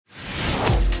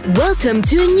Welcome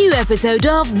to a new episode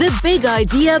of the Big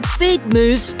Idea, Big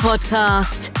Moves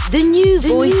podcast, the new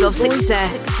voice of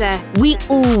success. We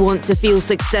all want to feel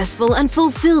successful and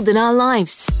fulfilled in our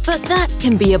lives, but that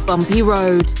can be a bumpy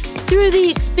road. Through the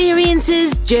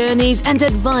experiences, journeys, and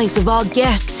advice of our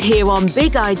guests here on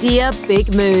Big Idea,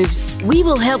 Big Moves, we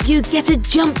will help you get a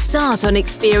jump start on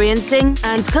experiencing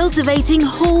and cultivating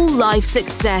whole life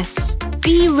success.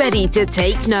 Be ready to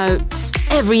take notes.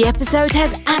 Every episode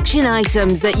has action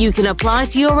items that you can apply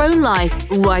to your own life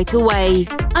right away.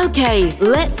 Okay,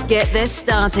 let's get this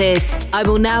started. I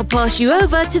will now pass you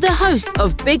over to the host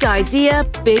of Big Idea,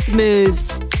 Big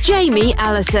Moves, Jamie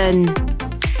Allison.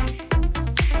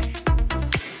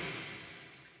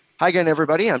 Hi again,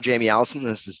 everybody. I'm Jamie Allison.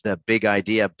 This is the Big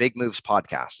Idea, Big Moves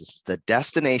podcast. This is the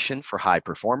destination for high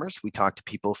performers. We talk to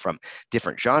people from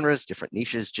different genres, different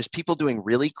niches, just people doing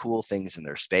really cool things in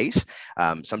their space.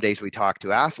 Some days we talk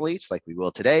to athletes like we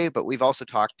will today, but we've also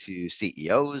talked to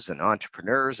CEOs and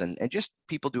entrepreneurs and just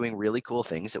people doing really cool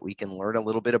things that we can learn a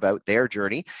little bit about their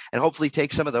journey and hopefully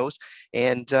take some of those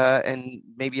and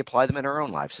maybe apply them in our own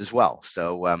lives as well.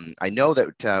 So I know that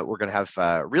we're going to have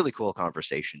a really cool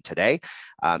conversation today.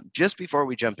 Just before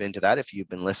we jump into that, if you've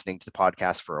been listening to the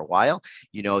podcast for a while,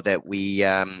 you know that we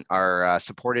are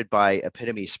supported by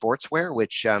Epitome Sportswear,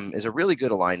 which is a really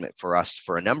good alignment for us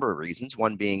for a number of reasons.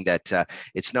 One being that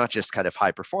it's not just kind of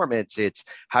high performance, it's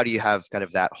how do you have kind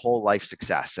of that whole life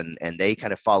success. And they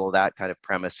kind of follow that kind of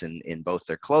premise in both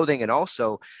their clothing. And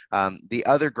also the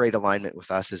other great alignment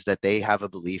with us is that they have a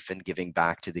belief in giving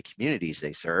back to the communities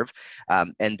they serve.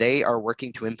 And they are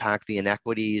working to impact the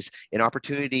inequities in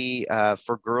opportunity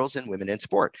for girls and women in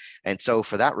sport. And so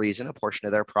for that reason, a portion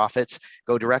of their profits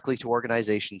go directly to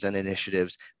organizations and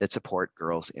initiatives that support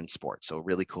girls in sport. So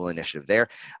really cool initiative there.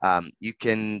 You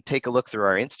can take a look through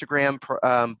our Instagram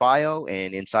bio,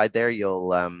 and inside there, you'll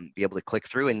be able to click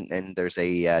through and there's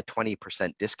a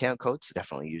 20% discount code. So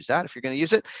definitely use that if you're going to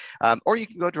use it. Or you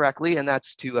can go directly, and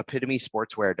that's to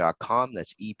epitomesportswear.com.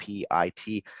 That's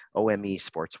EPITOME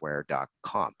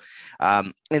sportswear.com.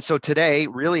 And so today,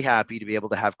 really happy to be able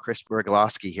to have Chris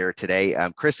Brigaloski here today.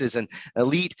 Chris is an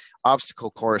elite obstacle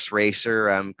course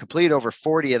racer, completed over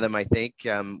 40 of them, I think,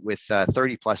 with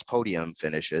 30 plus podium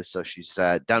finishes. So she's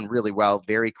done really well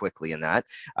very quickly in that.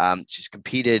 She's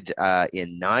competed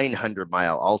in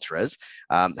 900-mile ultras,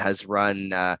 has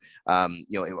run,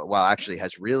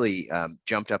 has really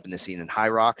jumped up in the scene in high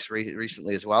rocks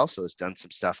recently as well. So has done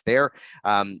some stuff there.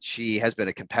 She has been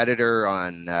a competitor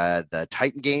on the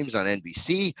Titan Games on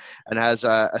NBC and has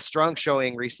a strong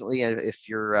showing recently. If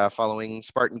you're following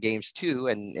Spartan Games 2,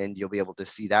 and you'll be able to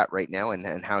see that right now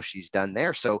and how she's done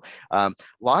there. So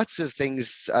lots of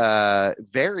things,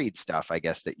 varied stuff, I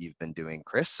guess, that you've been doing,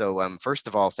 Chris. So first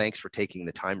of all, thanks for taking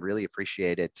the time. Really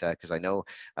appreciate it because I know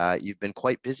you've been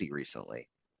quite busy recently.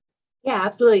 Yeah,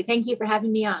 absolutely. Thank you for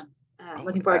having me on.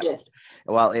 Looking forward to this.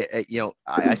 Well,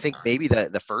 I think maybe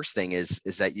the first thing is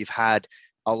that you've had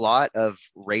a lot of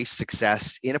race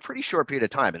success in a pretty short period of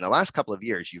time. In the last couple of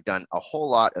years, you've done a whole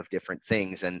lot of different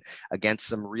things and against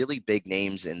some really big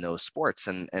names in those sports.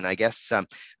 And I guess,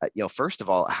 first of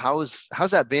all, how's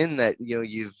that been that,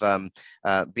 you've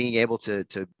being able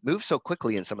to move so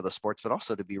quickly in some of the sports, but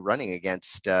also to be running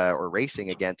against or racing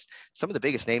against some of the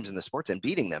biggest names in the sports and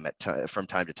beating them from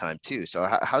time to time too. So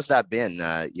how's that been,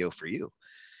 for you?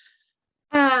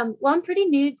 Well, I'm pretty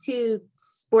new to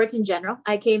sports in general.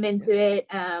 I came into it,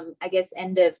 I guess,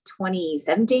 end of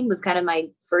 2017 was kind of my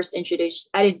first introduction.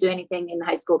 I didn't do anything in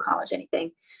high school, college,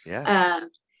 anything. Yeah.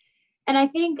 And I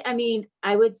think,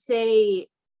 I would say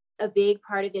a big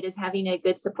part of it is having a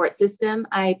good support system.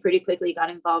 I pretty quickly got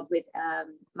involved with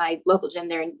my local gym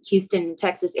there in Houston,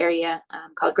 Texas area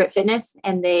called Grit Fitness.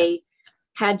 And they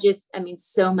had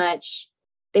so much,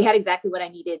 they had exactly what I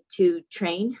needed to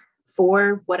train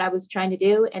for what I was trying to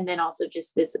do. And then also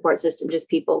just the support system, just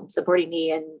people supporting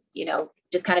me and,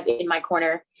 just kind of in my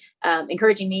corner,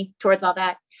 encouraging me towards all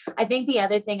that. I think the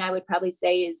other thing I would probably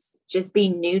say is just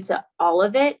being new to all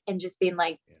of it and just being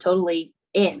totally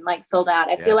in, sold out.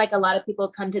 I feel like a lot of people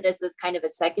come to this as kind of a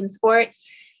second sport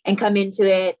and come into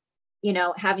it,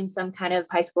 having some kind of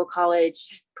high school,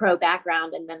 college, pro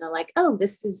background. And then they're like, oh,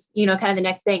 this is, kind of the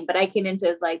next thing. But I came into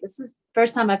it as this is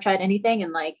first time I've tried anything.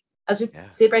 And I was just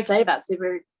super excited about,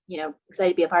 excited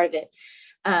to be a part of it.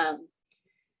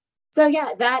 So yeah,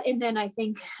 that. And then I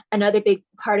think another big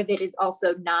part of it is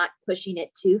also not pushing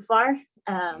it too far.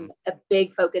 A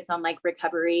big focus on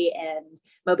recovery and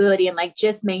mobility and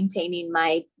just maintaining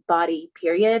my body,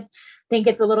 period. I think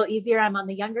it's a little easier. I'm on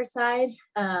the younger side.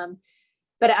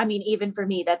 But even for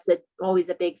me, that's always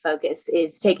a big focus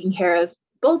is taking care of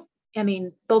both I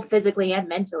mean, both physically and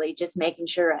mentally, just making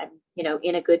sure I'm,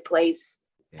 in a good place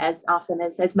as often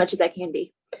as much as I can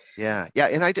be. Yeah.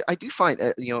 And I do find,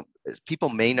 people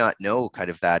may not know kind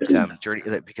of that journey,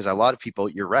 because a lot of people,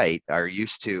 you're right, are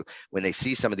used to when they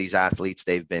see some of these athletes,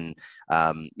 they've been,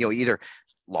 either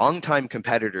longtime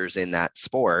competitors in that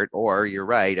sport, or you're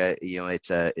right,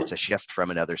 it's a shift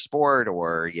from another sport,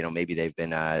 or maybe they've been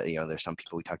there's some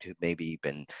people we talked to maybe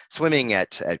been swimming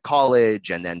at college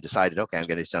and then decided, okay, I'm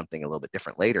going to do something a little bit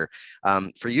different later.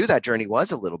 For you, that journey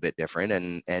was a little bit different,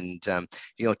 and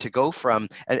to go from,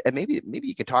 and maybe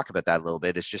you could talk about that a little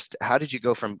bit. It's just, how did you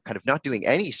go from kind of not doing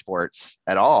any sports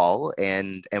at all,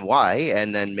 and why,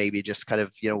 and then maybe just kind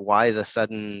of why the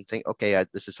sudden thing, okay,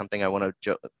 this is something I want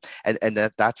to and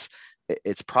that's,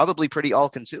 it's probably pretty all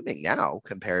consuming now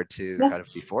compared to kind of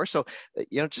before. So,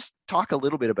 just talk a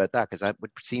little bit about that, because that would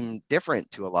seem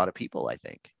different to a lot of people, I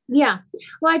think. Yeah.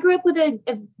 Well, I grew up with a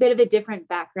bit of a different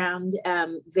background. I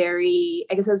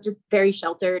guess I was just very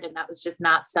sheltered, and that was just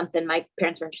not something my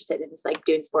parents were interested in, is like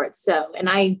doing sports. So, and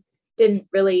I didn't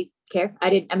really care. I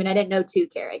didn't know to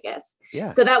care, I guess.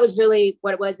 Yeah. So that was really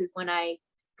what it was, is when I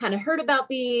kind of heard about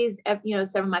these,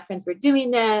 some of my friends were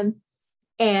doing them,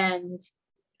 and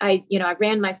I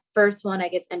ran my first one, I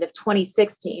guess, end of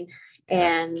 2016.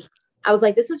 And I was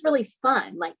like, this is really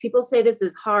fun. Like, people say this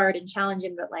is hard and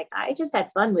challenging, but like, I just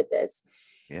had fun with this.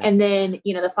 Yeah. And then,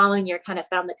 the following year kind of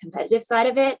found the competitive side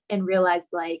of it and realized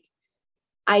like,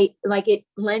 it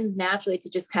lends naturally to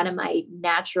just kind of my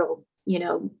natural,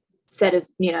 set of,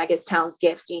 I guess, talents,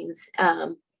 gifts, genes.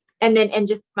 And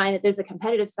just find that there's a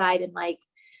competitive side. And like,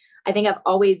 I think I've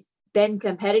always been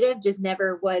competitive, just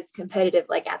never was competitive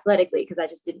like athletically, because I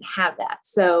just didn't have that.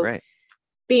 So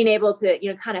being able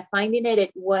to, kind of finding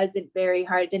it wasn't very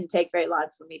hard. It didn't take very long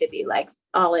for me to be like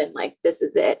all in, like, this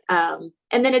is it. And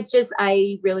then it's just,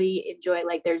 I really enjoy,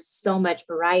 like, there's so much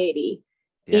variety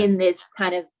in this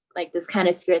kind of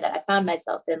sphere that I found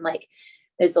myself in. Like,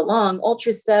 there's the long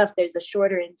ultra stuff, there's the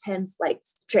shorter, intense, like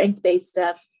strength-based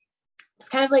stuff. It's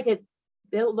kind of like a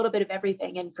little bit of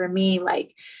everything. And for me,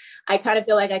 like, I kind of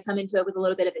feel like I come into it with a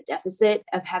little bit of a deficit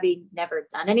of having never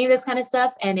done any of this kind of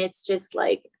stuff. And it's just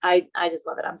like, I just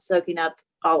love it. I'm soaking up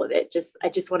all of it. I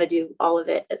just want to do all of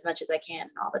it as much as I can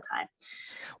all the time.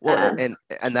 Well,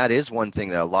 and that is one thing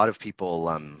that a lot of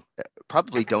people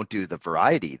probably don't do, the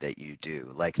variety that you do.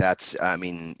 Like, that's, I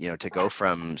mean, to go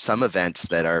from some events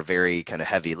that are very kind of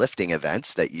heavy lifting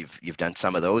events, that you've done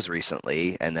some of those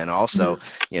recently, and then also,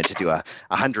 to do a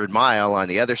 100-mile on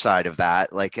the other side of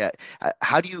that. Like,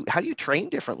 how do you train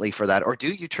differently for that, or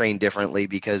do you train differently?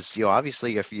 Because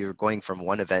obviously, if you're going from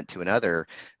one event to another,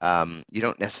 you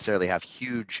don't necessarily have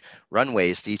huge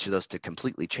runways to each of those to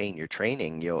completely change your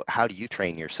training. How do you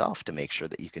train yourself to make sure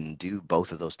that you can do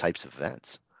both of those types of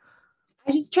events?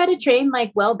 I just try to train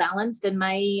like well balanced, and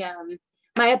my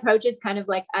approach is kind of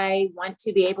like, I want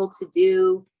to be able to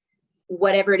do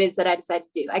whatever it is that I decide to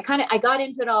do. I got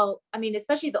into it all. I mean,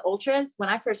 especially the ultras. When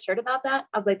I first heard about that,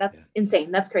 I was like, that's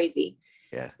insane. That's crazy.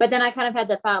 Yeah. But then I kind of had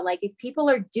the thought, like, if people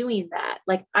are doing that,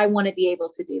 like, I want to be able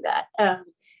to do that.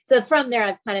 So from there,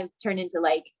 I've kind of turned into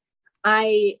like,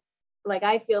 I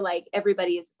feel like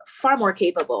everybody is far more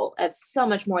capable of so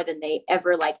much more than they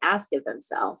ever like ask of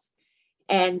themselves.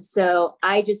 And so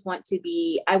I just want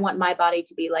I want my body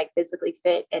to be like physically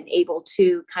fit and able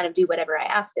to kind of do whatever I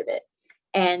ask of it.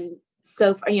 And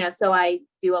so, so I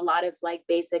do a lot of like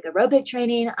basic aerobic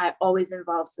training. I always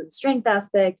involve some strength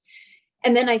aspect.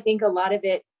 And then I think a lot of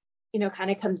it,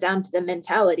 kind of comes down to the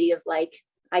mentality of like,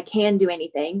 I can do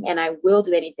anything and I will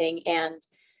do anything. And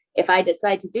if I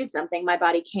decide to do something, my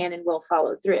body can and will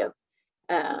follow through.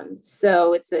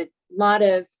 So it's a lot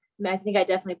of, I think I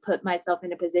definitely put myself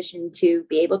in a position to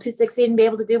be able to succeed and be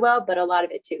able to do well. But a lot of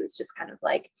it too is just kind of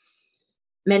like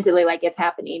mentally, like, it's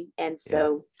happening. And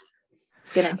so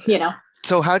it's going to,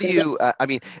 So how do you, I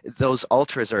mean, those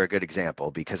ultras are a good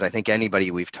example, because I think anybody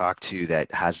we've talked to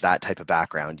that has that type of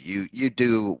background, you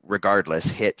do regardless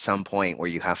hit some point where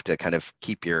you have to kind of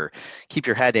keep your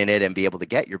head in it and be able to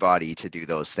get your body to do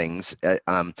those things.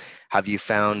 Have you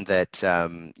found that,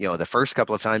 the first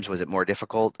couple of times, was it more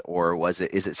difficult, or is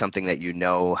it something that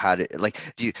how to, like,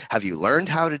 have you learned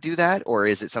how to do that, or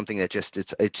is it something that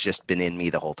it's just been in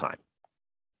me the whole time?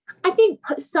 I think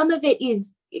some of it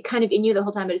is kind of in you the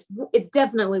whole time, but it's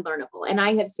definitely learnable. And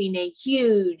I have seen a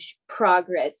huge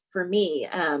progress for me.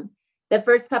 The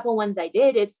first couple ones I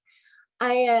did,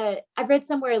 I've read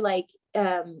somewhere like,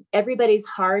 everybody's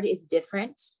hard is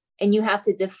different, and you have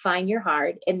to define your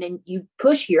hard, and then you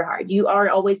push your hard. You are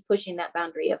always pushing that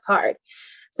boundary of hard.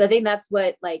 So I think that's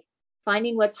what, like,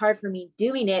 finding what's hard for me,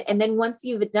 doing it. And then once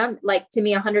you've done, like, to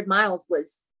me, 100 miles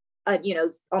was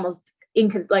almost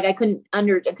like I couldn't,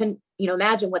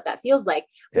 imagine what that feels like.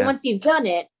 But once you've done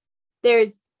it,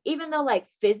 even though like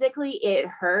physically it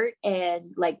hurt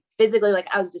and like physically, like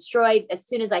I was destroyed, as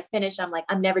soon as I finished, I'm like,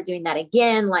 I'm never doing that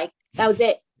again. Like that was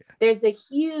it. There's a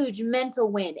huge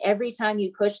mental win every time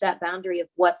you push that boundary of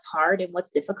what's hard and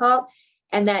what's difficult.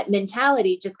 And that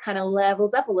mentality just kind of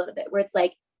levels up a little bit, where it's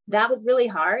like, that was really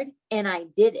hard and I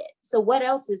did it. So what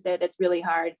else is there that's really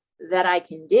hard that I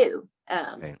can do?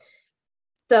 Right.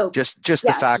 So just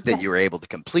the fact that you were able to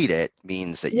complete it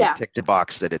means that you've ticked the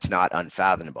box that it's not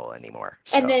unfathomable anymore.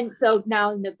 And then, so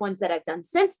now in the ones that I've done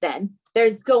since then,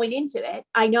 there's going into it,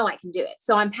 I know I can do it.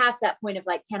 So I'm past that point of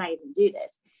like, can I even do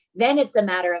this? Then it's a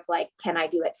matter of like, can I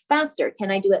do it faster?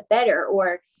 Can I do it better?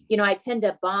 Or, I tend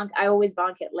to I always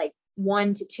bonk at like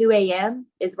 1 to 2 a.m.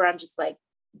 is where I'm just like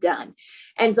done.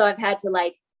 And so I've had to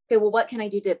like, okay, well, what can I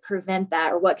do to prevent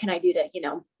that? Or what can I do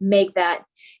to, make that?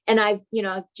 And I've,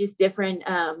 just different,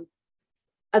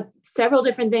 several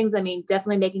different things. I mean,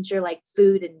 definitely making sure like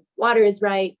food and water is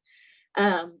right.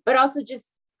 But also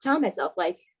just telling myself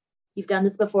like, you've done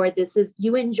this before.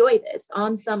 You enjoy this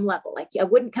on some level. Like I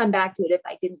wouldn't come back to it if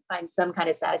I didn't find some kind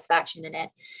of satisfaction in it.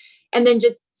 And then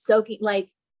just soaking, like,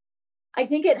 I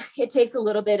think it takes a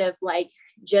little bit of like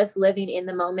just living in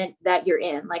the moment that you're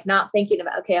in, like not thinking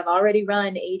about, okay, I've already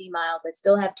run 80 miles. I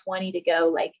still have 20 to go.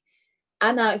 Like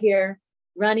I'm out here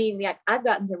running. Yeah, I've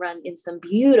gotten to run in some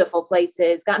beautiful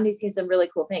places, gotten to see some really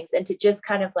cool things, and to just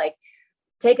kind of like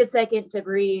take a second to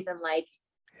breathe and like,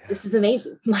 this is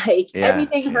amazing. Like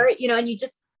everything hurt, and you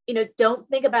just, don't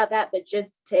think about that, but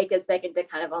just take a second to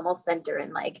kind of almost center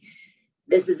and like,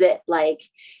 this is it. Like,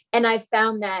 and I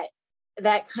found that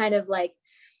kind of like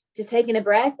just taking a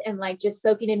breath and like just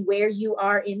soaking in where you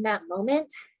are in that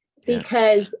moment,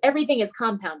 because everything is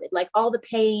compounded, like all the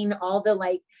pain, all the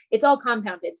like, it's all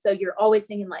compounded. So you're always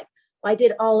thinking like, well, I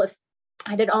did all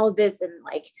of this and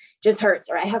like just hurts,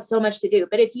 or I have so much to do.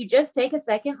 But if you just take a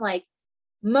second, like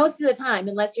most of the time,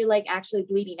 unless you're like actually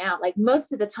bleeding out, like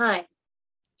most of the time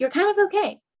you're kind of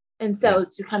okay. And so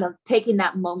it's just kind of taking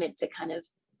that moment to kind of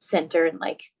center and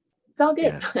like, it's all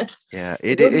good. Yeah.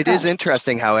 It is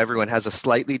interesting how everyone has a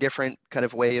slightly different kind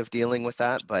of way of dealing with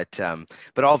that, but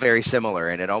all very similar.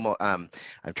 And it almost, I'm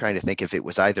trying to think if it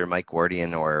was either Mike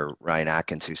Gordian or Ryan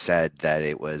Atkins who said that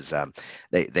it was,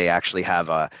 they actually have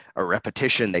a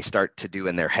repetition they start to do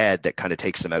in their head that kind of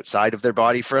takes them outside of their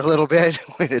body for a little bit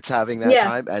when it's having that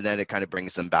time. And then it kind of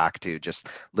brings them back to just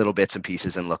little bits and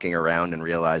pieces and looking around and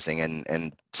realizing,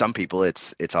 and some people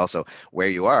it's also where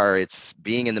you are, it's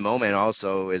being in the moment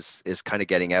also is kind of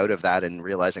getting out of that and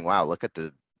realizing, wow, look at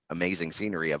the amazing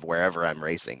scenery of wherever I'm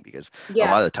racing, because a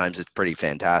lot of the times it's pretty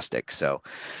fantastic. So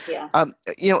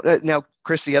now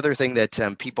Chris, the other thing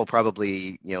that people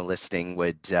probably listening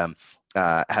would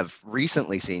have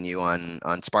recently seen you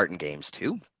on Spartan Games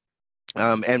too.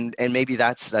 And maybe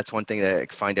that's one thing that I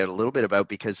can find out a little bit about,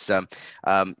 because there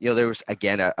was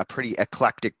again a pretty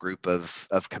eclectic group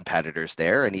of competitors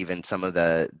there, and even some of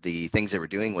the things they were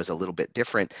doing was a little bit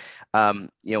different.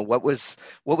 What was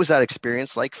that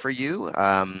experience like for you?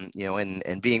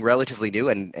 And being relatively new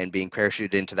and being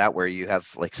parachuted into that, where you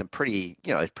have like some pretty,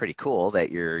 it's pretty cool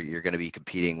that you're going to be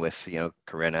competing with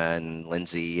Corinna and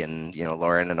Lindsay and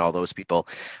Lauren and all those people.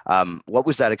 What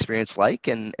was that experience like,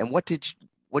 and what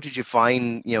did you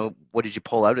find, what did you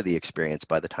pull out of the experience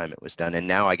by the time it was done? And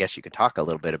now I guess you could talk a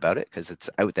little bit about it because it's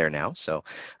out there now. So,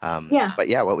 but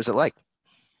what was it like?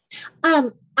 I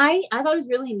thought it was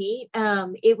really neat.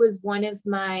 It was one of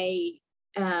my,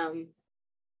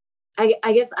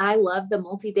 I guess I love the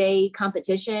multi-day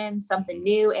competition, something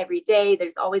new every day.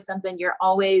 There's always something,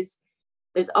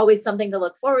 there's always something to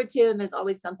look forward to. And there's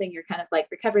always something you're kind of like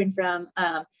recovering from.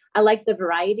 I liked the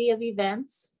variety of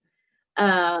events.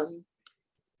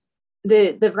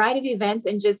 The variety of events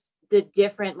and just the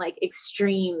different like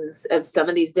extremes of some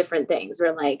of these different things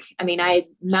were like, I mean, I had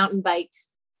mountain biked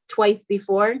twice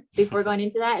before going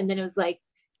into that. And then it was like,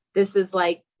 this is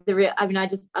like the real, I mean, I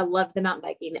loved the mountain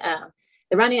biking,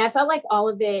 the running. I felt like all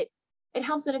of it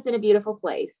helps when it's in a beautiful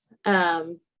place.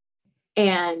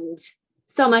 And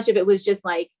so much of it was just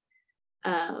like,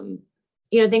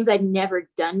 things I'd never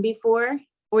done before,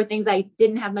 or things I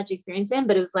didn't have much experience in,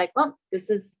 but it was like, well,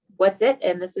 this is what's it.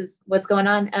 And this is what's going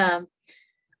on.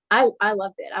 I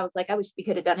loved it. I was like, I wish we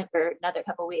could have done it for another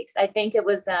couple of weeks. I think it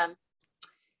was, the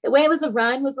way it was a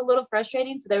run was a little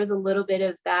frustrating. So there was a little bit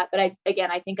of that, but I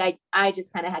think I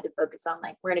just kind of had to focus on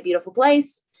like, we're in a beautiful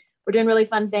place. We're doing really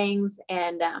fun things.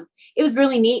 And it was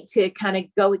really neat to kind of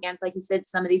go against, like you said,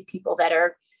 some of these people that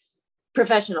are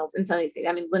professionals in some of these things.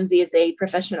 I mean, Lindsay is a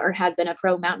professional or has been a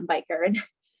pro mountain biker. And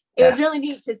it was really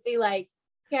neat to see like,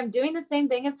 okay, I'm doing the same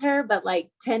thing as her, but like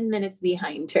 10 minutes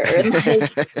behind her. And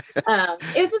like,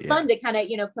 it was just fun to kind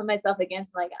of, put myself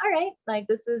against like, all right, like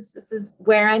this is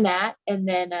where I'm at. And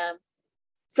then,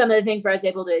 some of the things where I was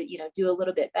able to, do a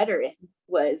little bit better in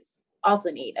was also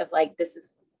neat of like, this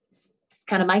is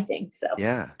kind of my thing. So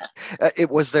it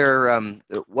was there.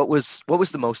 What was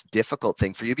the most difficult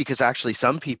thing for you? Because actually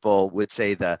some people would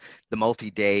say the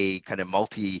multi-day kind of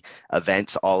multi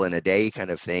events all in a day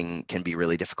kind of thing can be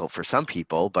really difficult for some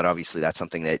people, but obviously that's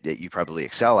something that you probably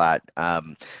excel at.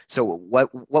 So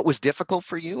what was difficult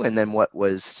for you? And then what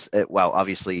was, well,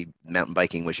 obviously mountain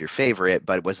biking was your favorite,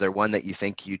 but was there one that you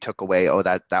think you took away, oh,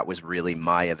 that was really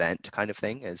my event kind of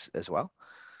thing as well?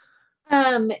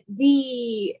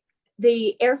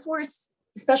 The Air Force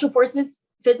Special Forces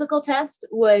physical test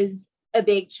was a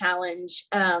big challenge.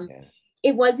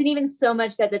 It wasn't even so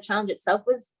much that the challenge itself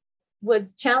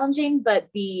was challenging, but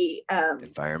the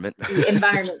environment,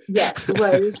 yes,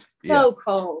 was so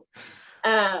cold.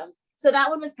 So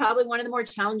that one was probably one of the more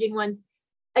challenging ones.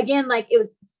 Again, like it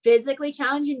was physically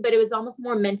challenging, but it was almost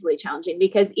more mentally challenging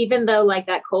because even though like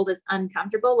that cold is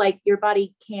uncomfortable, like your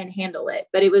body can handle it,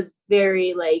 but it was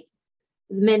very like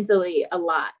mentally a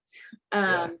lot.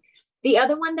 The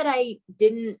other one that I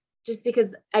didn't, just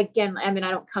because again, I mean,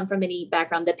 I don't come from any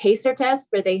background, the PACER test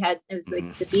where it was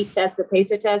like the beat test, the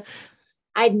PACER test.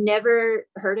 I'd never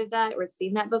heard of that or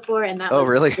seen that before. And that was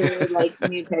really like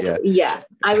new territory.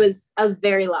 I was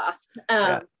very lost.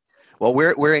 Well,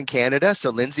 we're in Canada, so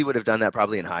Lindsay would have done that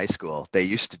probably in high school. They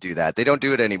used to do that. They don't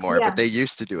do it anymore, but they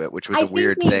used to do it, which was a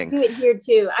weird thing. I think they do it here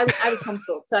too. I was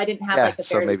homeschooled, so I didn't have like a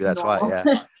very so maybe that's normal,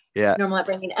 why. normal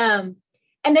upbringing. And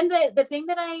then the thing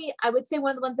that I would say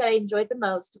one of the ones that I enjoyed the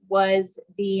most was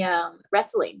the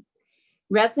wrestling.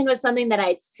 Wrestling was something that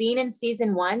I'd seen in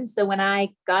season 1. So when I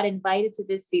got invited to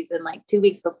this season, like 2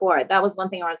 weeks before, that was one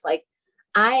thing where I was like,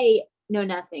 I know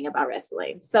nothing about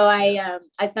wrestling. So I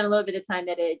spent a little bit of time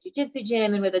at a jiu-jitsu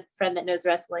gym and with a friend that knows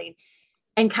wrestling,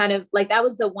 and kind of like, that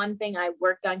was the one thing I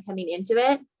worked on coming into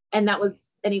it. And that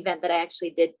was an event that I actually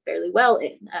did fairly well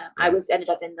in. I ended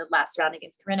up in the last round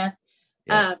against Corinna.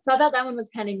 So I thought that one was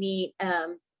kind of neat,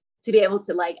 to be able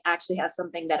to like actually have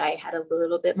something that I had a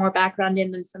little bit more background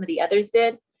in than some of the others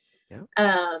did.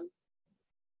 The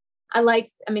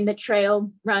trail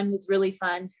run was really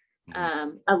fun.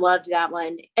 I loved that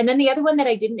one. And then the other one that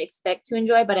I didn't expect to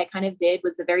enjoy, but I kind of did,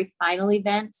 was the very final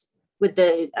event with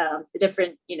the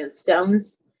different,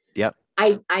 stones.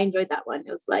 I enjoyed that one.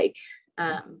 It was like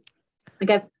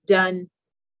I've done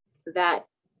that,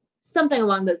 something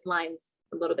along those lines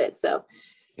a little bit. So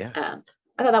I thought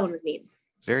that one was neat.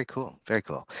 Very cool. Very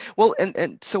cool. Well,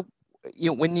 and so,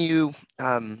 when you,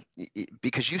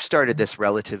 because you started this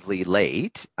relatively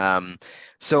late,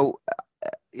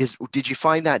 did you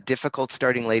find that difficult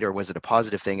starting late, or was it a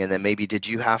positive thing? And then maybe did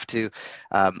you have to,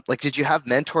 did you have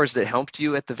mentors that helped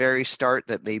you at the very start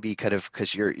that maybe could have,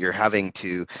 because you're having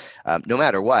to, no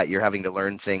matter what, you're having to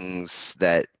learn things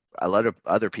that a lot of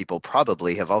other people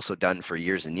probably have also done for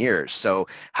years and years. So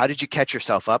how did you catch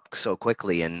yourself up so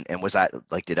quickly? And was that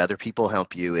like, did other people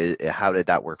help you? How did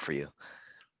that work for you?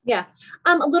 Yeah,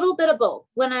 a little bit of both.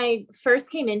 When I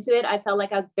first came into it, I felt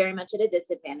like I was very much at a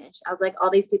disadvantage. I was like,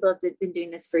 all these people have been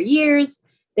doing this for years.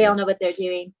 They all know what they're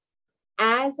doing.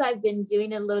 As I've been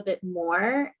doing it a little bit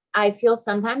more, I feel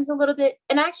sometimes a little bit,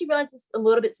 and I actually realized this a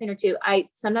little bit sooner too. I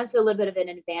sometimes feel a little bit of an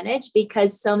advantage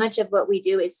because so much of what we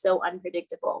do is so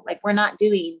unpredictable. Like, we're not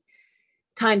doing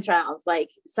time trials, like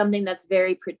something that's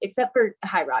very, except for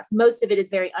high rocks, most of it is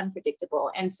very unpredictable.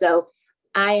 And so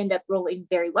I end up rolling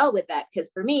very well with that, because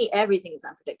for me, everything is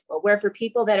unpredictable. Where for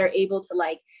people that are able to,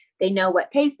 like, they know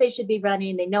what pace they should be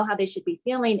running, they know how they should be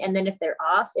feeling. And then if they're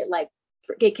off,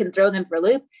 it can throw them for a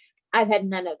loop. I've had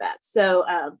none of that. So,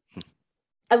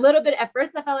 a little bit at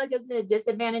first I felt like it was a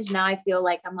disadvantage. Now I feel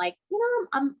like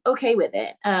I'm okay with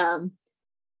it.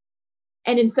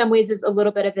 And in some ways it's a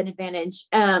little bit of an advantage.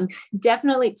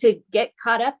 Definitely to get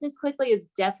caught up this quickly is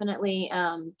definitely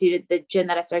due to the gym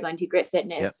that I started going to, Grit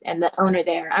Fitness, and the owner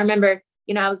there. I remember,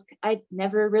 I'd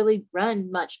never really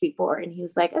run much before. And he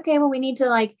was like, okay, well, we need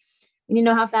to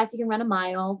know how fast you can run a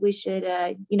mile. We should,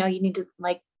 you need to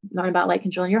learn about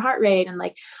controlling your heart rate and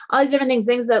all these different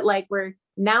things that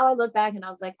now I look back and I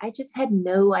was like, I just had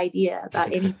no idea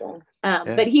about anything.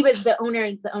 But he was the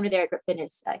owner there at Grit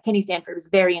Fitness. Kenny Stanford was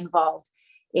very involved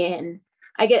in,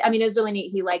 it was really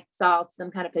neat. He saw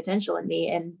some kind of potential in me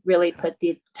and really put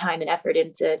the time and effort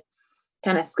into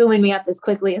kind of schooling me up as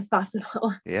quickly as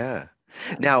possible. Yeah.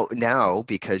 Now,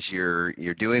 because you're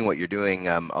doing what you're doing,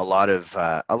 a lot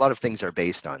of things are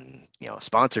based on,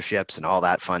 sponsorships and all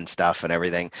that fun stuff and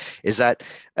everything. Is that,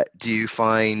 do you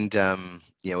find,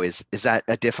 is that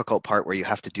a difficult part where you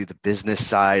have to do the business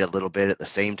side a little bit at the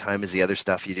same time as the other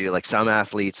stuff you do? Like some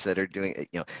athletes that are doing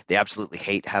it, they absolutely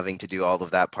hate having to do all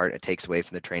of that part. It takes away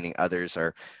from the training. Others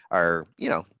are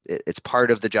it's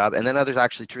part of the job, and then others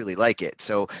actually truly like it.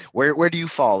 So where do you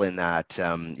fall in that?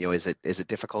 Is it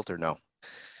difficult or no?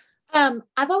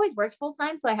 I've always worked full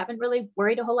time, so I haven't really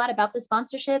worried a whole lot about the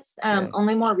sponsorships.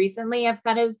 Only more recently, I've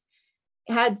kind of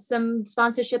had some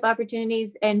sponsorship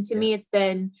opportunities, and to me, it's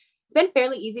been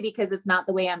fairly easy because it's not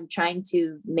the way I'm trying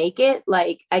to make it.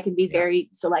 Like I can be very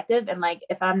selective, and like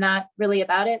if I'm not really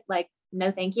about it, like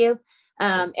no, thank you.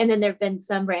 And then there've been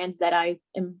some brands that I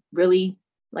am really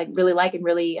like and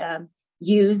really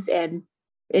use, and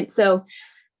so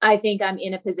I think I'm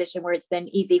in a position where it's been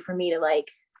easy for me to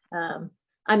like.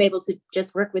 I'm able to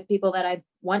just work with people that I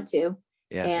want to.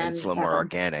 Yeah, and it's a little more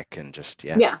organic and just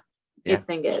it's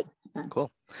been good.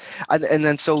 Cool. And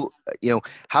then so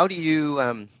how do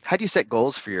you set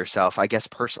goals for yourself? I guess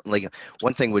personally,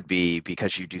 one thing would be,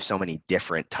 because you do so many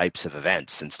different types of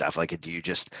events and stuff, like do you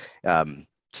just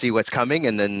see what's coming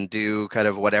and then do kind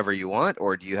of whatever you want,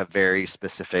 or do you have very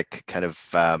specific kind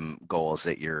of goals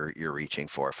that you're reaching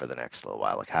for the next little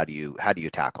while? Like how do you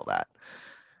tackle that?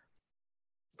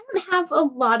 Have a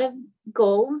lot of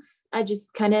goals. I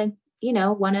just kind of,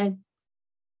 want to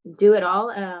do it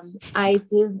all. I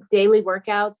do daily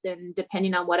workouts, and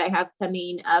depending on what I have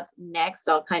coming up next,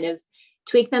 I'll kind of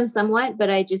tweak them somewhat, but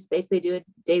I just basically do a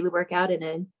daily workout and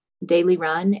a daily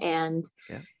run, and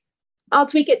I'll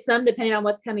tweak it some depending on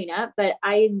what's coming up, but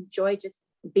I enjoy just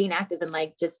being active and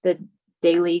like just the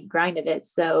daily grind of it.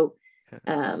 So,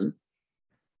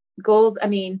 goals, I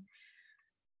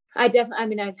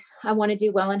want to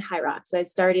do well in Hyrox.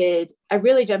 I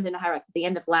really jumped into Hyrox at the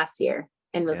end of last year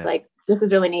and was like, this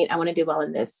is really neat. I want to do well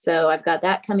in this. So I've got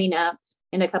that coming up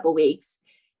in a couple weeks.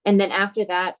 And then after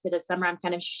that, for the summer, I'm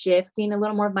kind of shifting a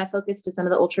little more of my focus to some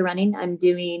of the ultra running. I'm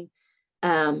doing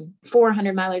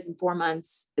 400 milers in 4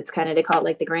 months. It's kind of, they call it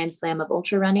like the Grand Slam of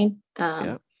ultra running.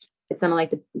 It's some of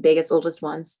like the biggest, oldest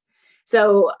ones.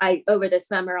 So over the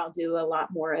summer, I'll do a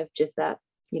lot more of just that,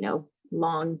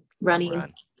 long running.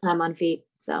 Time on feet.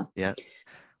 So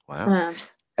wow.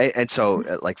 And so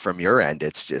like from your end,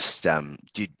 it's just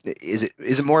is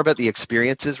it more about the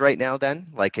experiences right now then?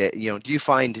 Like do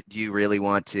you really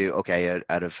want to,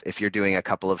 out of, if you're doing a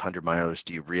couple of 100 milers,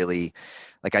 do you really,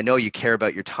 like, I know you care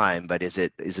about your time, but is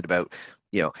it about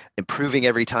improving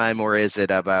every time, or is it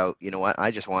about, what,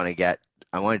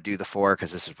 I want to do the 4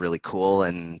 because this is really cool,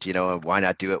 and why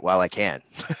not do it while I can?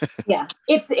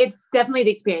 It's definitely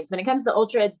the experience. When it comes to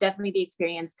ultra, it's definitely the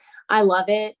experience. I love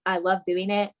it. I love doing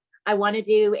it. I want to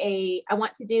do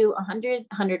 100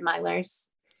 milers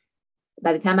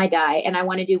by the time I die, and I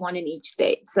want to do one in each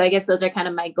state. So I guess those are kind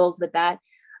of my goals with that.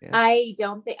 I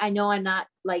know I'm not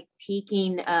like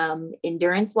peaking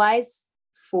endurance wise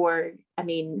for,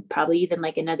 probably even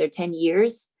like another 10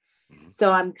 years.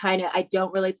 So I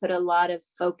don't really put a lot of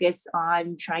focus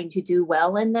on trying to do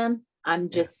well in them. I'm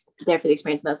just there for the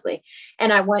experience mostly.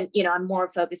 And I'm more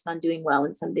focused on doing well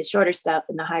in some of the shorter stuff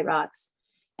and the Hyrox.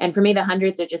 And for me, the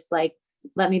hundreds are just like,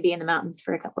 let me be in the mountains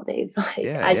for a couple of days.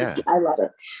 I love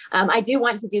it. I do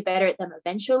want to do better at them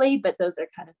eventually, but those are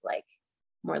kind of like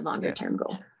more longer term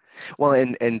goals. Well,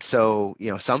 and so,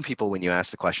 some people, when you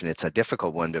ask the question, it's a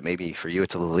difficult one, but maybe for you,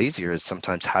 it's a little easier, is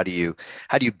sometimes how do you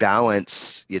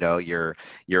balance, your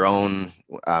own,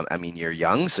 you're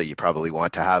young, so you probably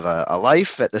want to have a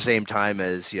life at the same time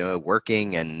as,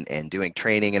 working and doing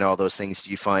training and all those things.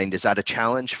 Do you find, is that a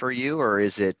challenge for you, or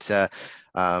is it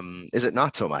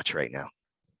not so much right now?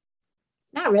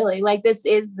 Not really. Like, this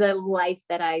is the life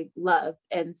that I love.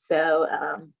 And so,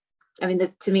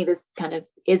 to me, this kind of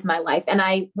is my life, and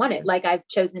I want it. Like, I've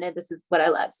chosen it. This is what I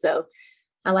love. So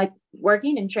I like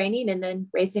working and training and then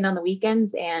racing on the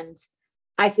weekends. And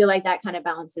I feel like that kind of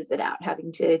balances it out,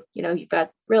 having to, you've got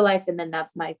real life, and then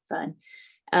that's my fun.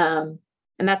 And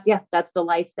that's the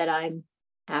life that I'm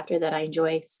after, that I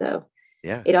enjoy. So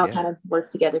it all kind of works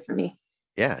together for me.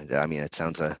 Yeah, it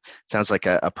sounds like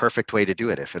a perfect way to do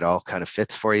it. If it all kind of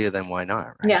fits for you, then why not?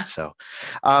 Right? Yeah. So,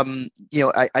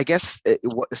 I guess,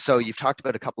 so you've talked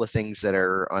about a couple of things that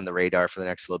are on the radar for the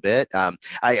next little bit.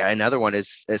 Another one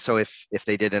is, so if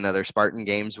they did another Spartan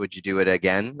Games, would you do it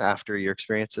again after your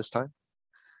experience this time?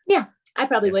 Yeah, I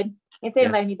probably would. If they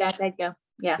invited me back, I'd go.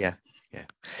 Yeah. Yeah.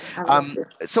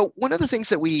 So one of the things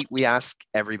that we ask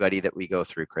everybody that we go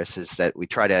through, Chris, is that we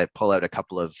try to pull out a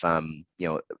couple of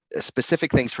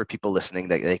specific things for people listening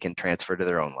that they can transfer to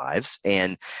their own lives.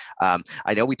 And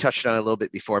I know we touched on it a little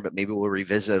bit before, but maybe we'll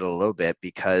revisit it a little bit,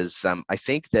 because I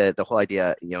think that the whole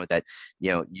idea, that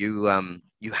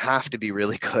you have to be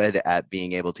really good at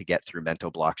being able to get through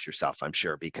mental blocks yourself, I'm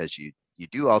sure, because you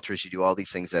do ultras, you do all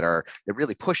these things that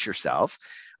really push yourself.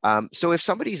 So if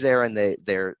somebody's there and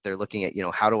they're looking at,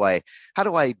 how do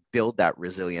I build that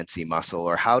resiliency muscle,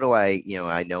 or how do I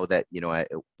know that,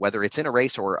 whether it's in a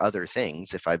race or other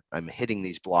things, if I'm hitting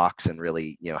these blocks and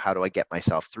really, how do I get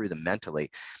myself through them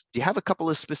mentally? Do you have a couple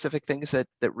of specific things that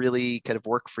really kind of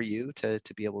work for you to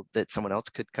be able, that someone else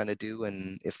could kind of do,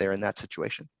 and if they're in that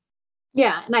situation?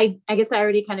 Yeah. And I guess I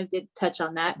already kind of did touch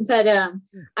on that, but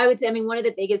I would say, one of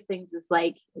the biggest things is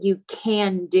like, you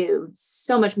can do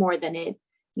so much more than you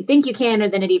think you can, or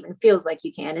than it even feels like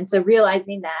you can. And so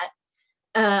realizing that,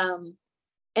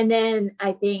 and then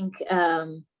I think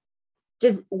and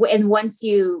once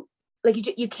you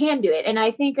can do it. And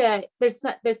I think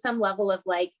there's some level of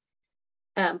like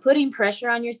putting pressure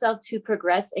on yourself to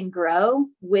progress and grow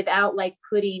without like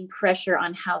putting pressure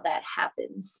on how that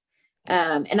happens.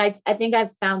 And I think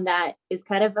I've found that is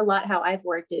kind of a lot how I've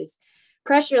worked is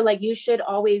pressure. Like, you should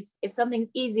always, if something's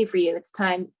easy for you, it's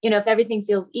time, if everything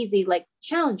feels easy, like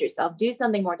challenge yourself, do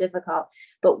something more difficult.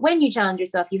 But when you challenge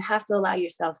yourself, you have to allow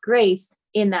yourself grace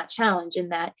in that challenge, in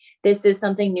that this is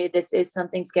something new, this is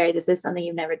something scary, this is something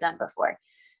you've never done before.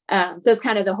 So it's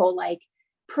kind of the whole like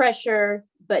pressure,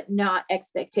 but not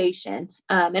expectation.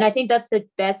 And I think that's the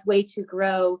best way to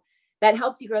grow. That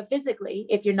helps you grow physically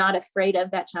if you're not afraid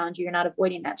of that challenge, or you're not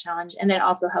avoiding that challenge. And then it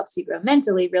also helps you grow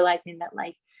mentally, realizing that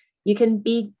like you can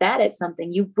be bad at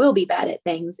something, you will be bad at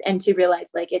things, and to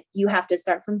realize like you have to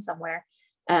start from somewhere,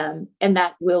 and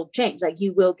that will change. Like,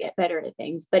 you will get better at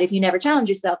things, but if you never challenge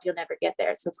yourself, you'll never get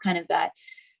there. So it's kind of that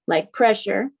like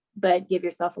pressure, but give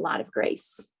yourself a lot of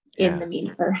grace in the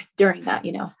meeting or during that,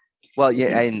 Well,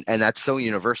 yeah, and that's so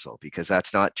universal, because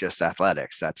that's not just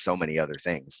athletics. That's so many other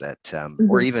things that,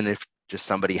 or even if just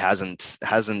somebody hasn't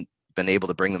been able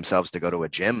to bring themselves to go to a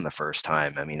gym the first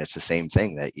time. It's the same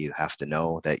thing, that you have to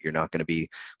know that you're not going to be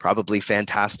probably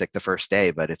fantastic the first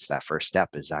day, but it's that first step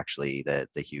is actually the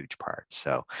huge part.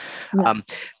 So,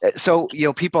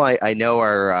 people I know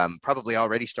are probably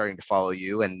already starting to follow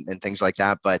you and things like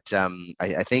that. But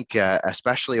I think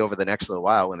especially over the next little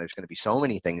while, when there's going to be so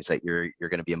many things that you're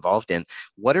going to be involved in,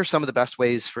 what are some of the best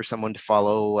ways for someone to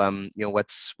follow,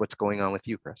 what's going on with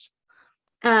you, Chris?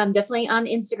 Definitely on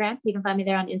Instagram. You can find me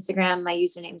there on Instagram. My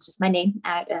username is just my name,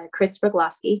 at Chris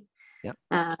Brogloski. Yep.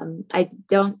 I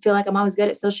don't feel like I'm always good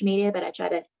at social media, but I try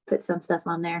to put some stuff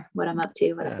on there, what I'm up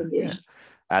to, what I've been doing. Yeah.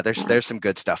 There's some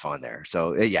good stuff on there.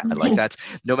 So like that's,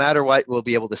 no matter what, we'll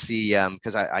be able to see,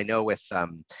 because I know with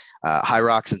High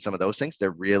Rocks and some of those things,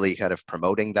 they're really kind of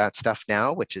promoting that stuff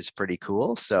now, which is pretty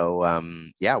cool. So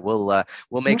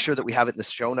we'll make sure that we have it in the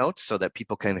show notes so that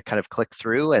people can kind of click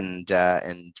through and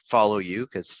follow you,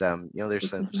 because there's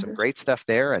some great stuff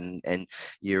there, and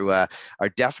you are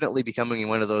definitely becoming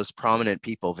one of those prominent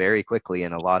people very quickly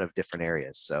in a lot of different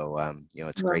areas. So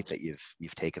it's great that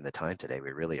you've taken the time today.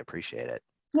 We really appreciate it.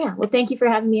 Yeah. Well, thank you for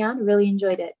having me on. I really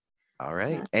enjoyed it. All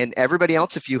right. Yeah. And everybody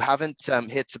else, if you haven't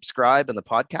hit subscribe on the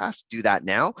podcast, do that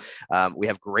now. We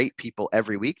have great people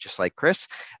every week, just like Chris.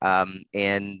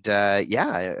 Again,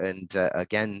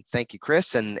 thank you,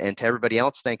 Chris. And to everybody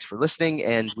else, thanks for listening.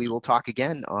 And we will talk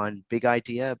again on Big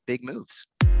Idea, Big Moves.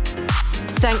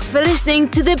 Thanks for listening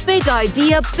to the Big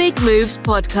Idea, Big Moves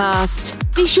podcast.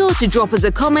 Be sure to drop us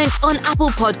a comment on Apple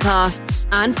Podcasts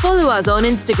and follow us on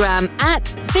Instagram at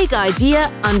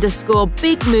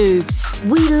BigIdea_Big Moves.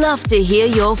 We love to hear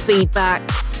your feedback.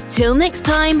 Till next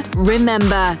time,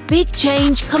 remember, big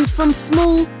change comes from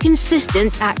small,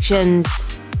 consistent actions.